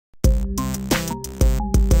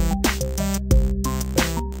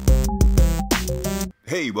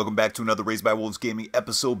Hey, welcome back to another Raised by Wolves Gaming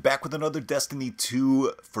episode, back with another Destiny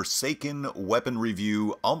 2 Forsaken weapon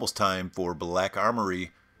review. Almost time for Black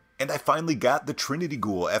Armory. And I finally got the Trinity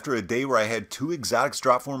Ghoul after a day where I had two exotics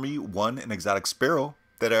drop for me. One, an exotic sparrow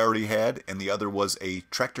that I already had, and the other was a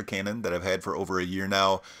tractor cannon that I've had for over a year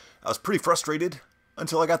now. I was pretty frustrated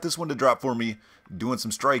until I got this one to drop for me, doing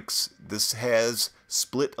some strikes. This has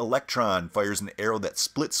Split Electron, fires an arrow that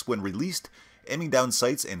splits when released. Aiming down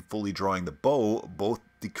sights and fully drawing the bow both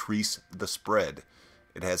decrease the spread.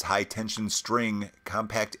 It has high tension string,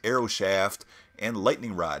 compact arrow shaft, and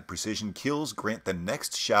lightning rod. Precision kills grant the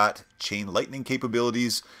next shot chain lightning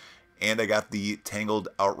capabilities. And I got the Tangled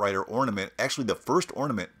Outrider ornament. Actually the first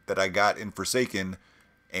ornament that I got in Forsaken,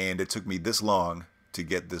 and it took me this long to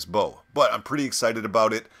get this bow. But I'm pretty excited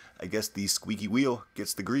about it. I guess the squeaky wheel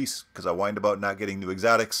gets the grease because I whined about not getting new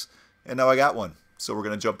exotics, and now I got one. So we're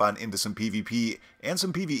going to jump on into some PvP and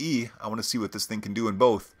some PvE. I want to see what this thing can do in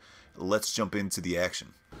both. Let's jump into the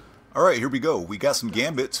action. Alright, here we go. We got some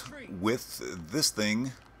Gambit with this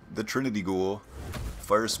thing, the Trinity Ghoul.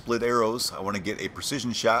 Fires split arrows. I want to get a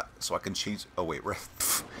precision shot so I can change... Oh wait,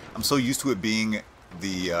 I'm so used to it being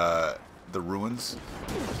the ruins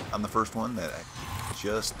on the first one that I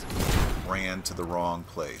just ran to the wrong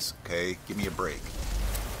place. Okay, give me a break.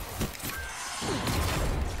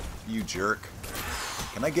 You jerk.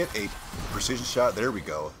 Can I get a precision shot? There we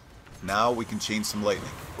go. Now we can chain some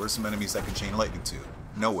lightning. Where's some enemies that can chain lightning to?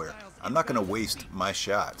 Nowhere. I'm not going to waste my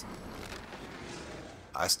shot.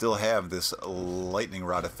 I still have this lightning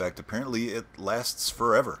rod effect. Apparently it lasts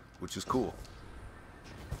forever, which is cool.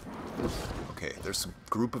 Okay, there's a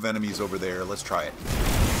group of enemies over there. Let's try it.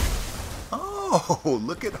 Oh,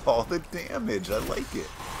 look at all the damage. I like it.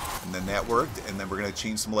 And then that worked. And then we're going to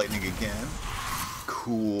chain some lightning again.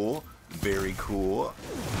 Cool. Very cool.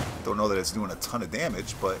 Don't know that it's doing a ton of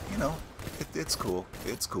damage, but, you know, it's cool.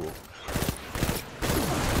 It's cool.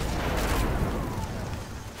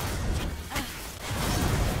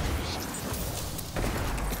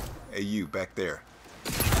 Hey, you, back there.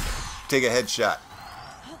 Take a headshot.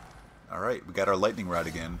 Alright, we got our lightning rod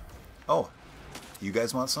again. Oh, you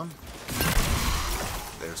guys want some?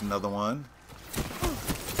 There's another one.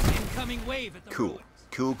 Incoming wave at the cool. ruins.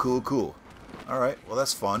 Cool, cool, cool. Alright, well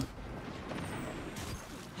that's fun.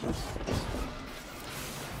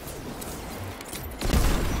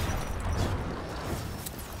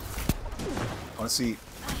 I want to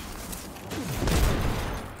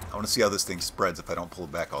see how this thing spreads if I don't pull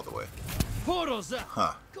it back all the way. Portals up.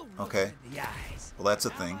 Huh. Okay. Well, that's a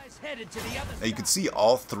thing. Now you can see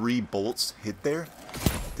all three bolts hit there.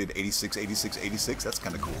 Did 86, 86, 86. That's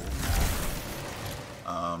kind of cool.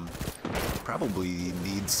 Probably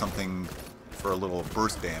need something for a little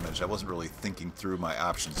burst damage. I wasn't really thinking through my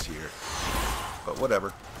options here, but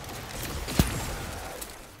whatever.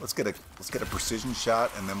 Let's get a precision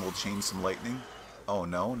shot, and then we'll chain some lightning. Oh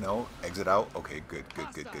no, exit out. Okay, good.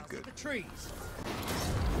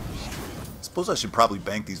 Suppose I should probably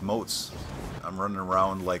bank these motes. I'm running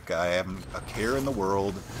around like I haven't a care in the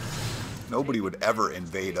world. Nobody would ever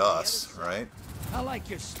invade us, right? I like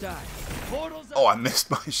your style. Oh, I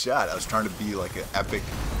missed my shot. I was trying to be like an epic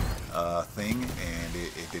thing, and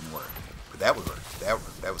it didn't work. But that would work. That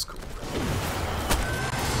was cool.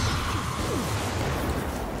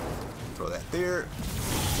 Throw that there.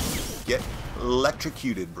 Get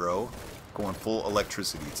electrocuted, bro. Going full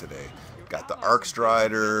electricity today. Got the Arc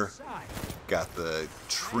Strider. Got the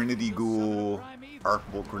Trinity Ghoul. Arc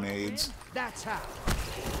Bolt grenades. That's how.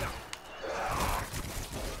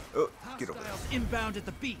 Oh, get over there. Inbound at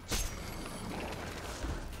the beach.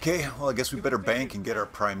 Okay, well I guess we better bank and get our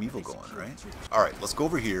primeval going, right? Alright, let's go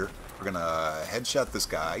over here. We're gonna headshot this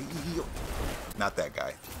guy. Not that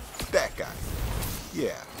guy. That guy.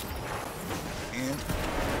 Yeah. And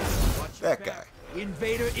that guy.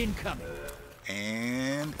 Invader incoming.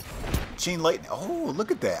 And chain lightning. Oh, look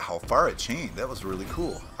at that. How far it chained. That was really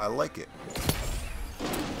cool. I like it.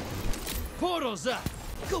 Portals up.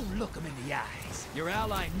 Go look him in the eyes. Your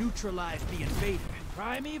ally neutralized the invader.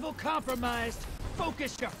 Primeval compromised.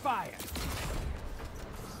 Focus your fire.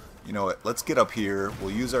 You know what? Let's get up here.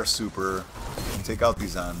 We'll use our super and take out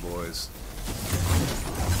these envoys.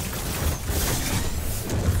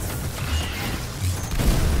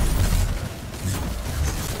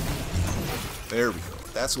 There we go.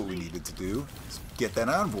 That's what we needed to do. Is get that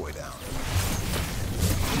envoy down.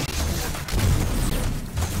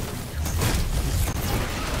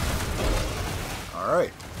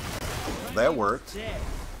 Alright. That worked.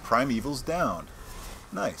 Primeval's down.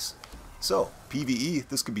 Nice. So, PvE,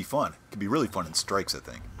 this could be fun. It could be really fun in strikes, I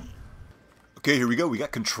think. Okay, here we go. We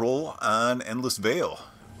got control on Endless Veil.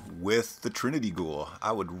 with the Trinity Ghoul.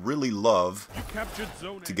 I would really love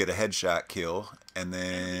to get a headshot kill and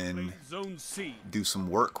then do some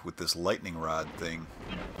work with this lightning rod thing.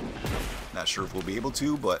 Not sure if we'll be able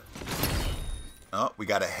to, but oh, we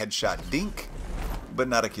got a headshot dink, but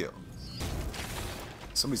not a kill.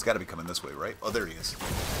 Somebody's got to be coming this way, right? Oh, there he is.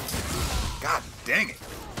 God dang it.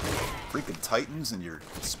 Freaking Titans and your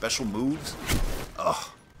special moves. Ugh.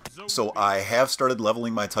 So I have started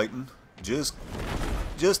leveling my Titan just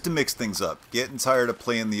to mix things up. Getting tired of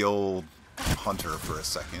playing the old Hunter for a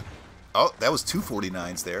second. Oh, that was 2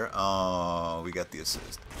 49s there. Oh, we got the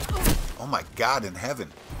assist. Oh my God in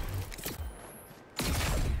heaven.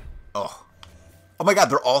 Oh. Oh my God,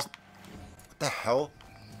 they're all... What the hell?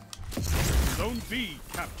 Zone B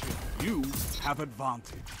captured. You have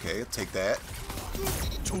advantage. Okay, I'll take that.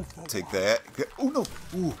 Take that. Oh no!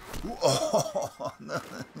 Ooh. Ooh. Oh no!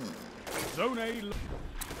 Zone A.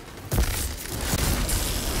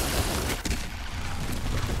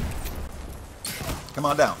 Come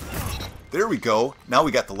on down. There we go. Now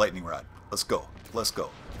we got the lightning rod. Let's go. Let's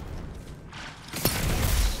go.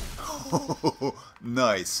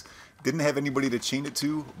 Nice. Didn't have anybody to chain it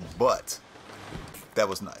to, but that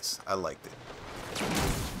was nice. I liked it.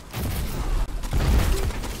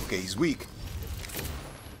 Okay, he's weak.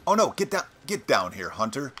 Oh no, get down here,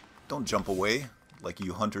 Hunter. Don't jump away like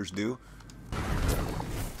you hunters do.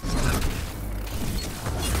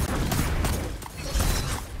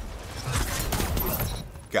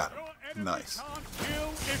 Got him. Nice.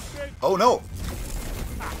 Oh no!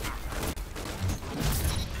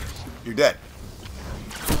 You're dead.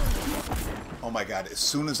 Oh my God, as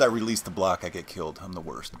soon as I release the block, I get killed. I'm the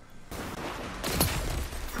worst.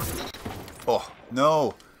 Oh,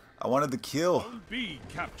 no. I wanted the kill. Zone B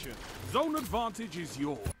captured. Zone advantage is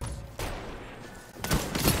yours.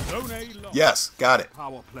 Zone A lost. Yes, got it.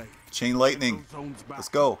 Power play. Chain lightning. Let's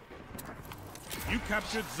go. You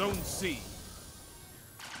captured Zone C.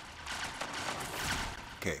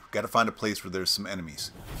 Okay, gotta find a place where there's some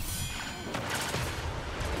enemies.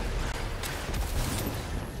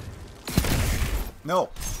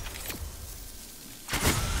 No.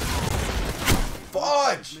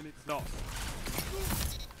 Fudge!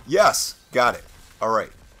 Yes, got it.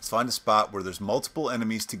 Alright, let's find a spot where there's multiple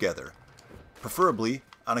enemies together. Preferably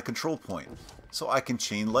on a control point, so I can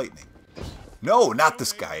chain lightning. No, not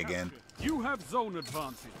this guy again. You have zone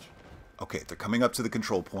advantage. Okay, they're coming up to the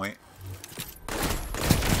control point.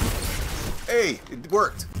 Hey, it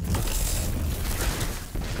worked.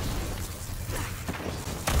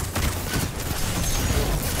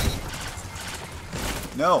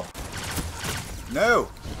 No. No.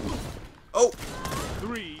 Oh.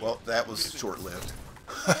 Well, that was short-lived.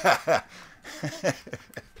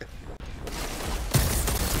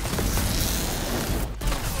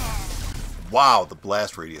 Wow, the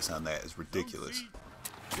blast radius on that is ridiculous.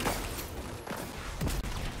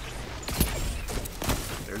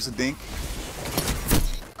 There's a dink.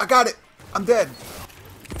 I got it. I'm dead.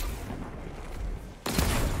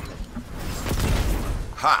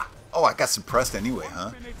 Ha. Oh, I got suppressed anyway,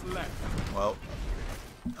 huh? Well,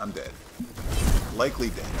 I'm dead. Likely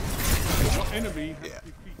dead. Yeah.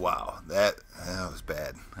 Wow, that was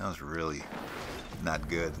bad. That was really not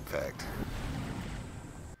good, in fact.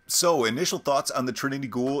 So, initial thoughts on the Trinity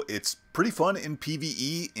Ghoul. It's pretty fun in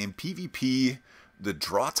PvE. In PvP, the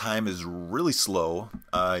draw time is really slow.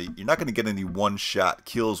 You're not going to get any one-shot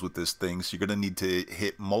kills with this thing, so you're going to need to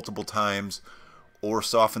hit multiple times or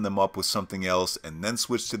soften them up with something else and then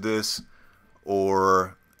switch to this,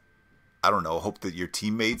 or I don't know, hope that your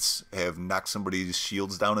teammates have knocked somebody's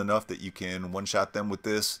shields down enough that you can one-shot them with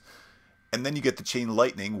this. And then you get the chain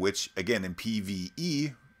lightning, which again in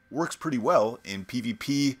PvE works pretty well. In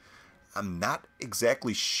PvP, I'm not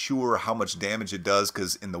exactly sure how much damage it does,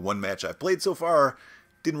 because in the one match I've played so far,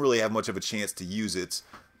 didn't really have much of a chance to use it.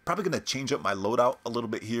 Probably going to change up my loadout a little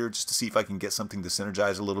bit here just to see if I can get something to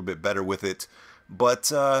synergize a little bit better with it.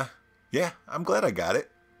 But yeah, I'm glad I got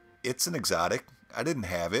it. It's an exotic. I didn't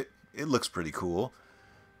have it. It looks pretty cool.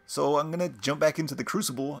 So I'm going to jump back into the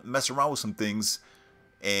Crucible, mess around with some things,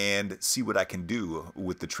 and see what I can do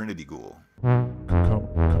with the Trinity Ghoul.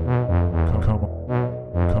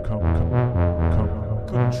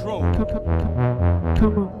 Control.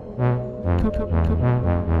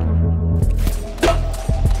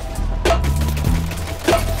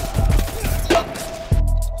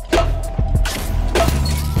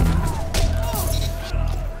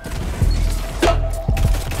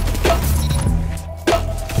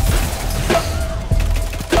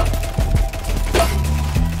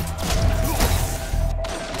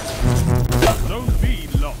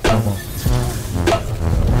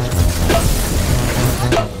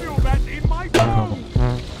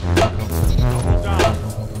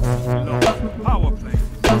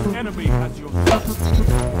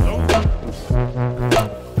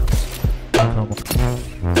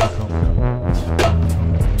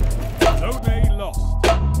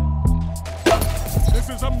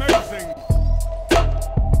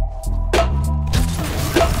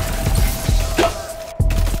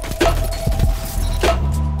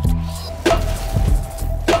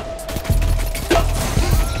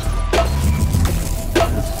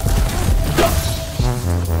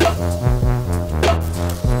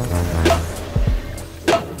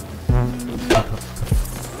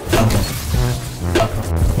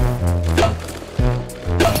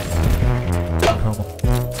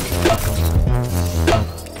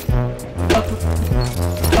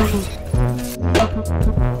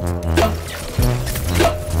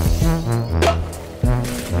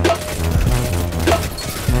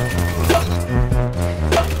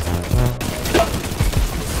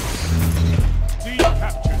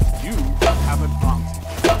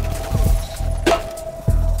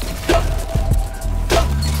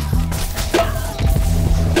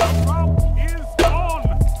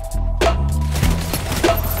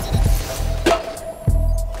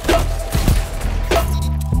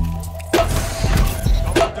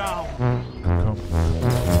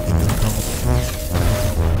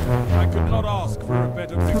 could not ask for a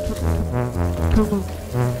better victory.